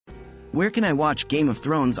Where can I watch Game of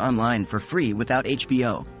Thrones online for free without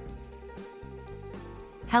HBO?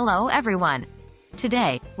 Hello everyone!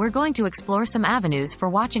 Today, we're going to explore some avenues for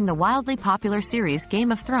watching the wildly popular series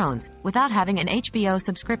Game of Thrones without having an HBO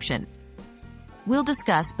subscription. We'll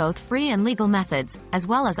discuss both free and legal methods, as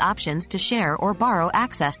well as options to share or borrow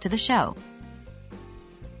access to the show.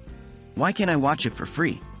 Why can't I watch it for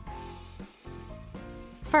free?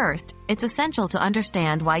 First, it's essential to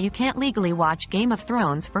understand why you can't legally watch Game of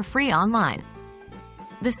Thrones for free online.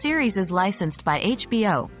 The series is licensed by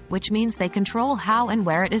HBO, which means they control how and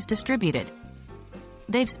where it is distributed.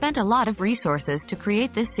 They've spent a lot of resources to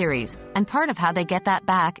create this series, and part of how they get that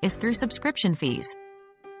back is through subscription fees.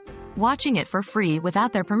 Watching it for free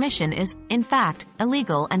without their permission is, in fact,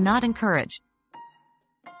 illegal and not encouraged.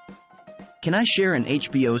 Can I share an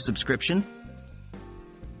HBO subscription?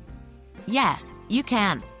 Yes, you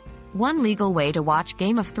can. One legal way to watch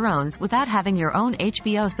Game of Thrones without having your own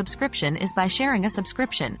HBO subscription is by sharing a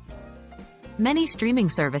subscription. Many streaming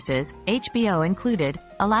services, HBO included,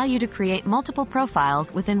 allow you to create multiple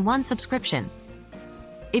profiles within one subscription.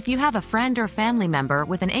 If you have a friend or family member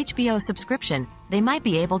with an HBO subscription, they might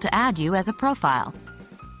be able to add you as a profile.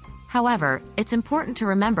 However, it's important to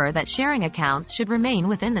remember that sharing accounts should remain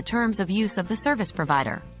within the terms of use of the service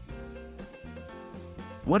provider.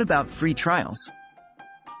 What about free trials?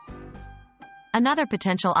 Another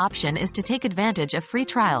potential option is to take advantage of free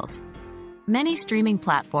trials. Many streaming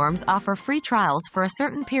platforms offer free trials for a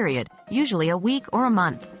certain period, usually a week or a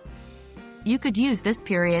month. You could use this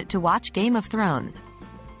period to watch Game of Thrones.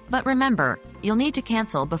 But remember, you'll need to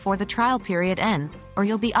cancel before the trial period ends, or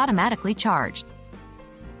you'll be automatically charged.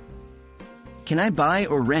 Can I buy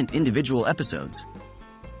or rent individual episodes?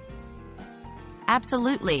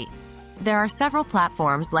 Absolutely. There are several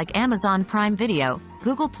platforms like Amazon Prime Video,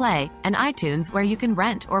 Google Play, and iTunes where you can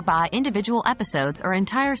rent or buy individual episodes or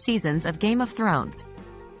entire seasons of Game of Thrones.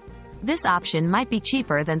 This option might be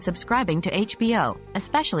cheaper than subscribing to HBO,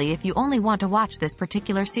 especially if you only want to watch this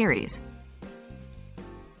particular series.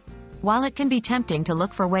 While it can be tempting to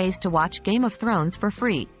look for ways to watch Game of Thrones for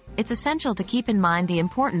free, it's essential to keep in mind the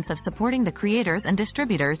importance of supporting the creators and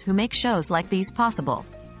distributors who make shows like these possible.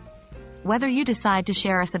 Whether you decide to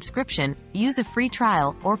share a subscription, use a free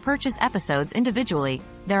trial, or purchase episodes individually,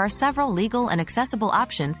 there are several legal and accessible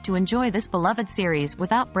options to enjoy this beloved series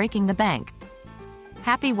without breaking the bank.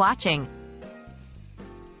 Happy watching!